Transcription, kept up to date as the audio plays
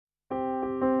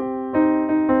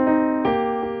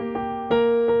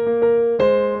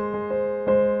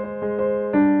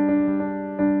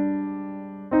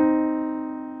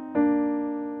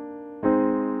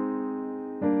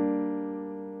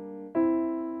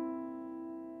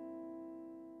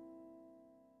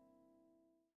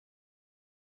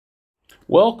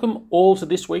Welcome all to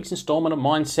this week's installment of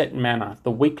Mindset Manna,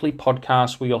 the weekly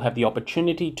podcast where you'll have the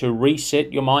opportunity to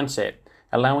reset your mindset,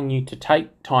 allowing you to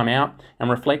take time out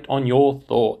and reflect on your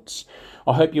thoughts.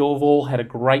 I hope you have all had a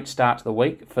great start to the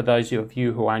week. For those of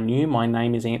you who are new, my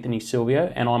name is Anthony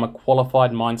Silvio and I'm a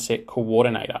qualified mindset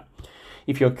coordinator.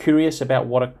 If you're curious about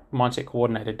what a mindset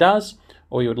coordinator does,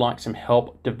 or you would like some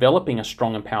help developing a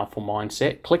strong and powerful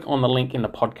mindset, click on the link in the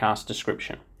podcast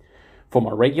description. For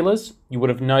my regulars, you would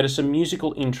have noticed a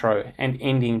musical intro and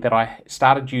ending that I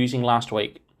started using last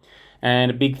week. And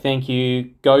a big thank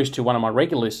you goes to one of my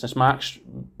regular listeners, Mark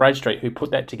Bradstreet, who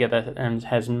put that together and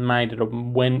has made it a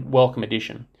welcome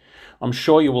addition. I'm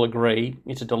sure you will agree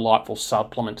it's a delightful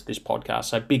supplement to this podcast.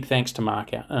 So big thanks to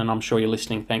Mark, and I'm sure you're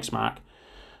listening. Thanks, Mark.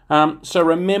 So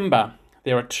remember,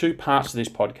 there are two parts to this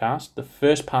podcast. The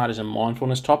first part is a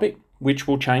mindfulness topic, which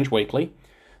will change weekly.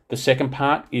 The second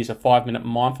part is a 5-minute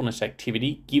mindfulness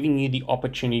activity, giving you the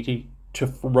opportunity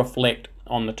to reflect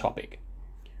on the topic.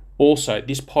 Also,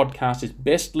 this podcast is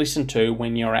best listened to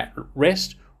when you're at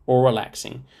rest or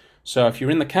relaxing. So if you're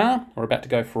in the car or about to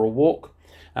go for a walk,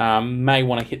 may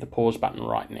want to hit the pause button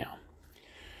right now.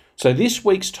 So this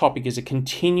week's topic is a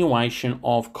continuation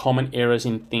of common errors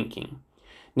in thinking.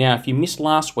 Now, if you missed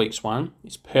last week's one,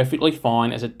 it's perfectly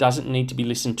fine as it doesn't need to be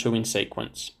listened to in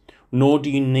sequence. Nor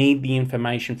do you need the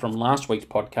information from last week's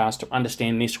podcast to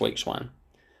understand this week's one.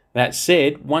 That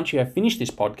said, once you have finished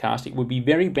this podcast, it would be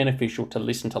very beneficial to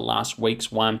listen to last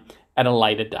week's one at a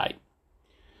later date.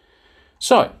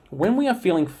 So, when we are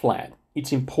feeling flat,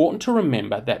 it's important to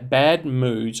remember that bad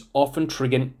moods often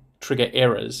trigger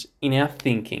errors in our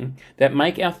thinking that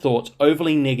make our thoughts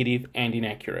overly negative and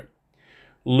inaccurate.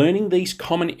 Learning these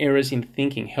common errors in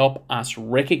thinking help us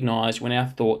recognize when our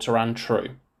thoughts are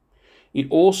untrue. It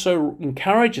also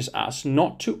encourages us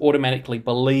not to automatically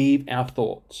believe our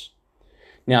thoughts.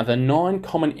 Now, the 9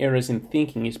 common errors in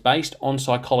thinking is based on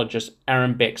psychologist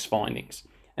Aaron Beck's findings,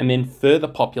 and then further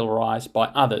popularized by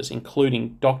others,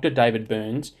 including Dr. David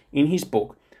Burns in his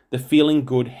book, The Feeling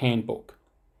Good Handbook.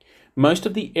 Most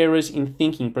of the errors in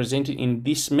thinking presented in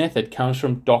this method comes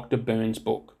from Dr. Burns'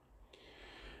 book.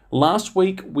 Last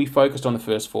week, we focused on the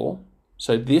first 4,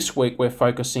 so this week we're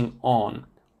focusing on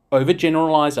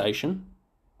overgeneralization,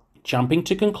 jumping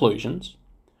to conclusions,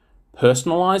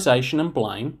 personalization and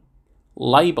blame,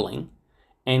 labeling,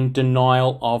 and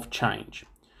denial of change.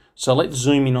 So let's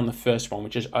zoom in on the first one,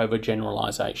 which is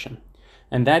overgeneralization.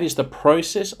 And that is the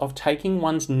process of taking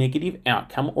one's negative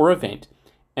outcome or event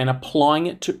and applying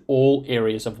it to all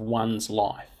areas of one's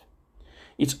life.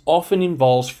 It often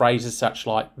involves phrases such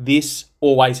like, "This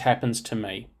always happens to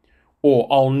me," or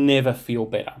 "I'll never feel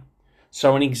better."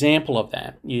 So an example of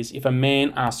that is if a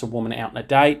man asks a woman out on a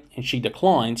date and she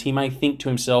declines, he may think to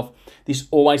himself, "This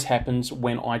always happens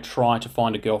when I try to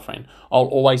find a girlfriend. I'll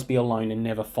always be alone and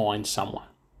never find someone."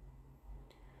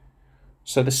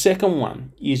 So the second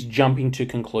one is jumping to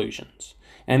conclusions.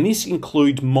 And this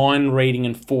includes mind reading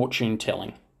and fortune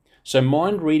telling. So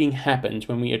mind reading happens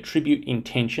when we attribute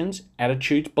intentions,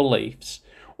 attitudes, beliefs,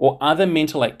 or other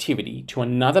mental activity to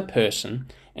another person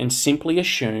and simply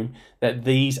assume that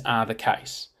these are the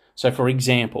case. So for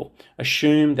example,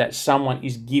 assume that someone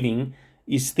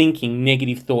is thinking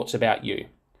negative thoughts about you.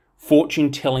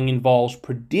 Fortune telling involves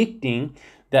predicting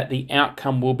that the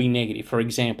outcome will be negative. For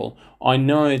example, "I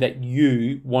know that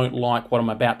you won't like what I'm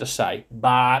about to say,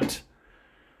 but..."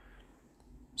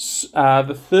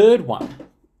 The third one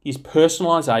is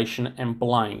personalization and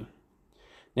blame.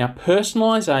 Now,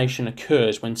 personalization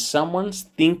occurs when someone's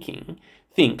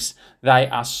thinks they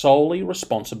are solely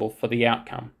responsible for the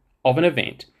outcome of an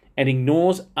event and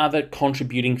ignores other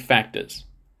contributing factors.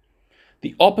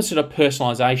 The opposite of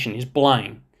personalization is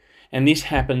blame, and this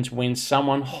happens when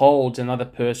someone holds another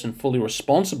person fully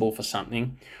responsible for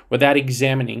something without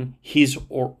examining his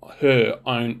or her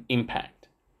own impact.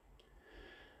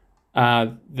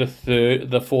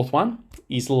 The fourth one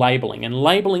is labeling, and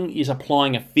labeling is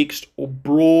applying a fixed or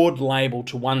broad label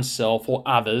to oneself or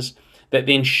others that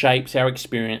then shapes our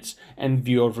experience and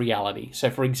view of reality. So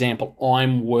for example,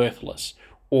 "I'm worthless,"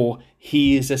 or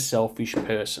 "he is a selfish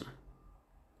person."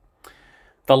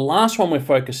 The last one we're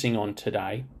focusing on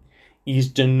today is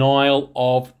denial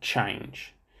of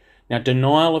change. Now,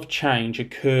 denial of change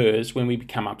occurs when we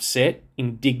become upset,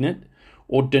 indignant,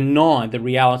 or deny the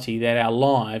reality that our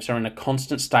lives are in a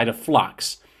constant state of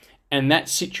flux, and that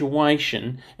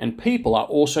situation and people are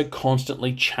also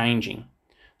constantly changing.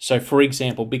 So, for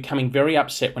example, becoming very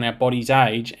upset when our bodies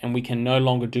age and we can no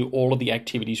longer do all of the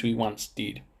activities we once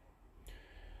did.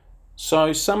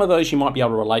 So some of those you might be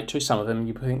able to relate to, some of them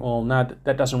you think, "Well, no,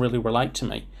 that doesn't really relate to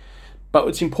me." But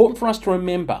it's important for us to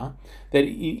remember that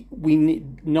we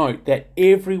note that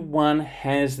everyone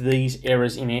has these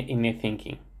errors in their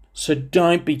thinking. So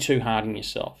don't be too hard on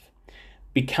yourself.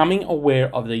 Becoming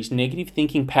aware of these negative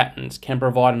thinking patterns can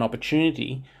provide an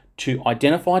opportunity to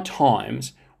identify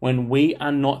times when we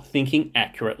are not thinking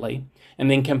accurately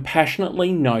and then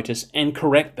compassionately notice and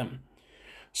correct them.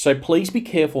 So please be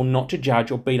careful not to judge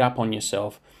or beat up on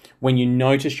yourself when you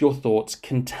notice your thoughts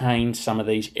contain some of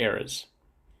these errors.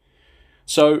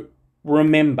 So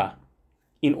remember,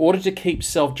 in order to keep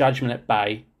self-judgment at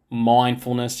bay,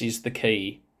 mindfulness is the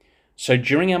key. So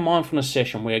during our mindfulness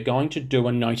session, we are going to do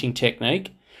a noting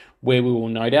technique where we will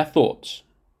note our thoughts.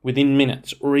 Within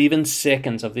minutes or even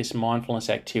seconds of this mindfulness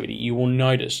activity, you will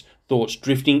notice thoughts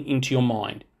drifting into your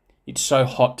mind. It's so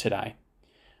hot today.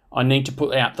 I need to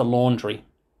put out the laundry.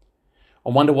 I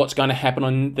wonder what's going to happen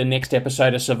on the next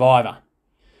episode of Survivor.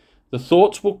 The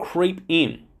thoughts will creep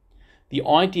in. The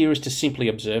idea is to simply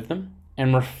observe them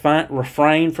and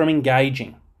refrain from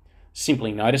engaging.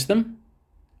 Simply notice them,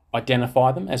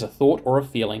 identify them as a thought or a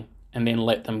feeling, and then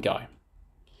let them go.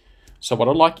 So what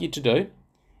I'd like you to do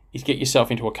is get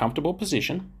yourself into a comfortable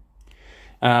position,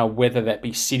 whether that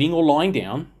be sitting or lying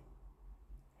down,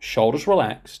 shoulders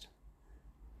relaxed,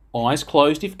 eyes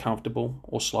closed if comfortable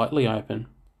or slightly open,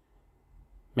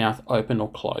 mouth open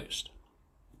or closed.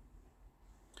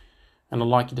 And I'd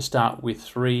like you to start with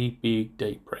 3 big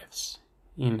deep breaths.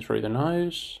 In through the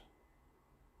nose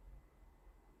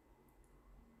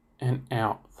and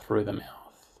out through the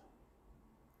mouth.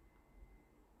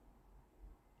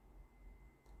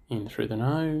 In through the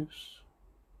nose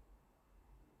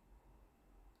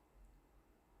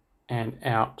and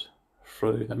out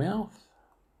through the mouth.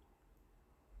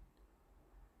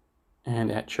 And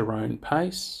at your own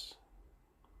pace.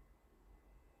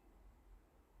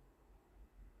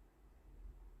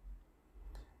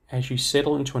 As you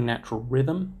settle into a natural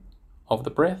rhythm of the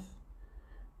breath,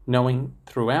 knowing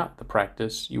throughout the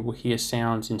practice you will hear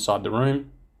sounds inside the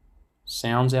room,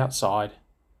 sounds outside.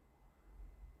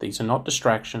 These are not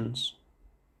distractions,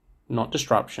 not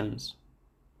disruptions,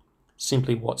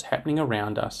 simply what's happening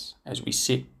around us as we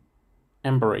sit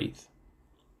and breathe.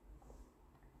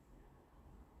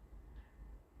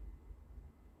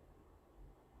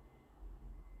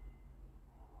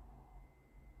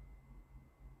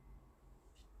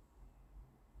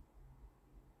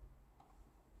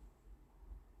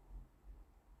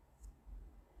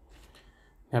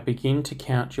 Now begin to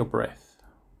count your breath.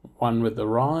 1 with the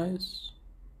rise,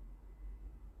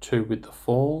 2 with the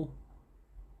fall,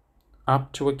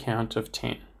 up to a count of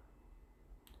 10.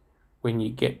 When you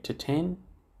get to 10,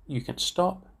 you can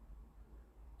stop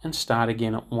and start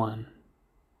again at 1.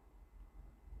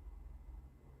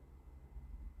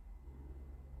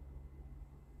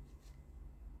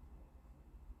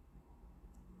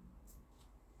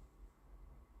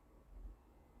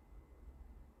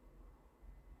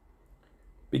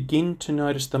 Begin to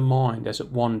notice the mind as it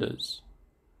wanders,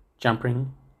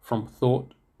 jumping from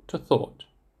thought to thought.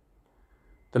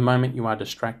 The moment you are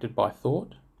distracted by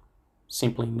thought,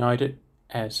 simply note it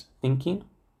as thinking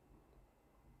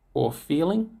or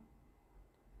feeling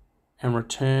and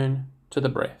return to the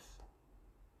breath.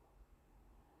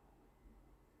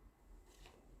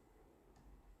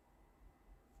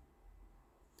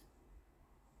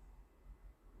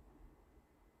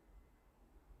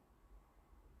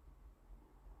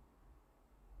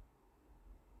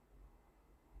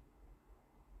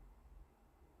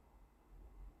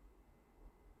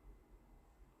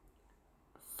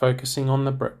 Focusing on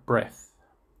the breath,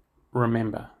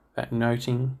 remember that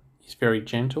noting is very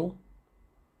gentle,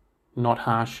 not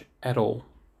harsh at all.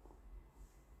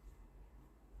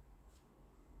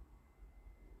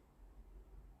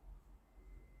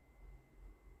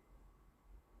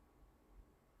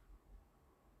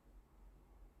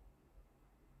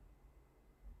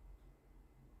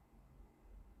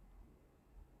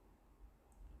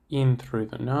 In through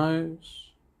the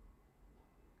nose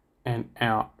and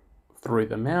out through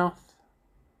the mouth.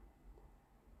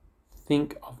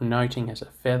 Think of noting as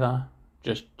a feather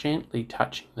just gently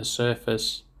touching the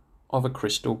surface of a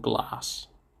crystal glass.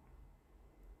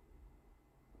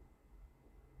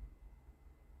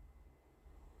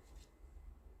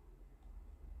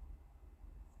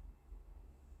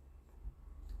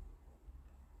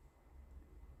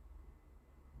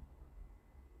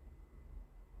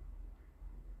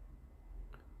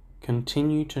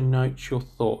 Continue to note your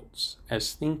thoughts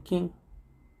as thinking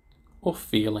or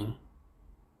feeling.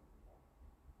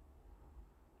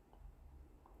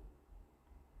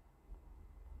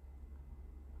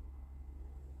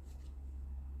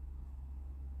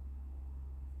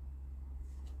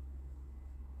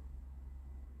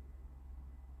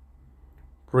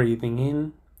 Breathing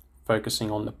in, focusing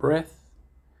on the breath,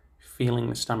 feeling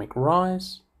the stomach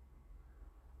rise.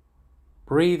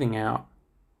 Breathing out,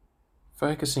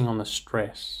 focusing on the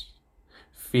stress,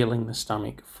 feeling the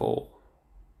stomach fall.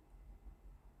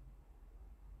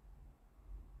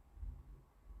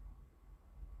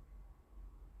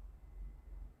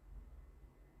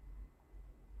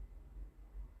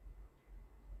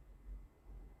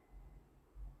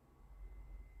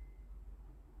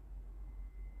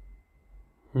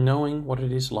 Knowing what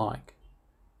it is like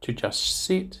to just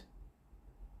sit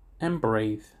and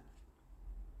breathe.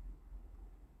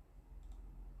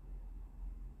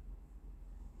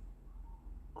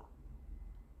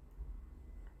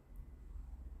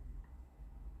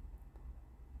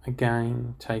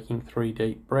 Again, taking 3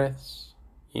 deep breaths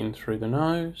in through the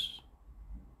nose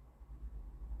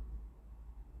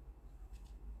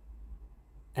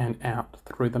and out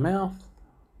through the mouth.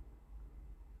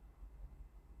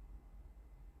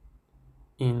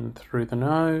 In through the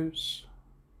nose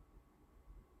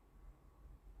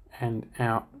and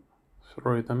out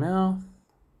through the mouth,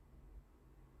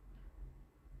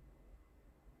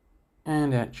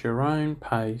 and at your own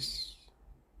pace.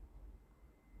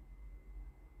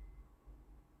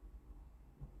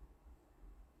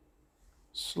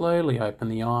 Slowly open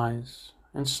the eyes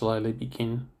and slowly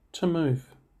begin to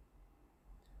move.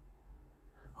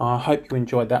 I hope you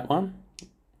enjoyed that one.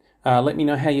 Let me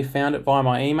know how you found it via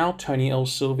my email,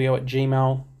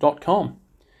 tonylsilvio@gmail.com.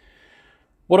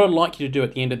 What I'd like you to do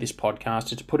at the end of this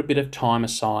podcast is to put a bit of time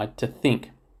aside to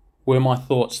think. Were my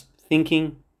thoughts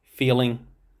thinking, feeling,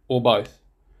 or both?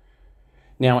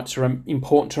 Now, it's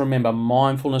important to remember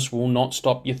mindfulness will not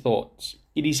stop your thoughts.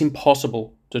 It is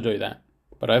impossible to do that.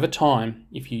 But over time,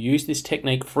 if you use this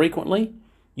technique frequently,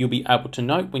 you'll be able to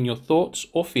note when your thoughts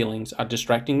or feelings are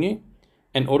distracting you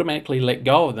and automatically let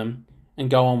go of them and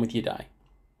go on with your day.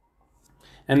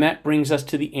 And that brings us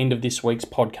to the end of this week's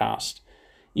podcast.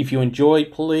 If you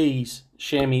enjoyed, please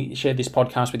share this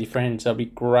podcast with your friends. That would be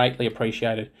greatly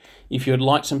appreciated. If you would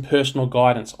like some personal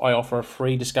guidance, I offer a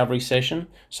free discovery session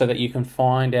so that you can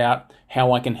find out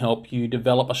how I can help you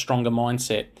develop a stronger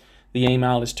mindset. The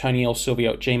email is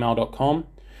tonylsilvio@gmail.com.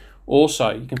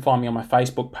 Also, you can find me on my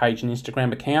Facebook page and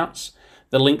Instagram accounts.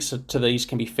 The links to these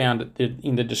can be found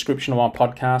in the description of my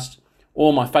podcast.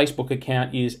 Or my Facebook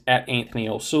account is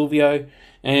 @AnthonyLSilvio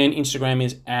and Instagram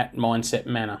is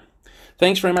 @MindsetManor.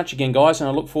 Thanks very much again, guys, and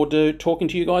I look forward to talking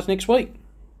to you guys next week.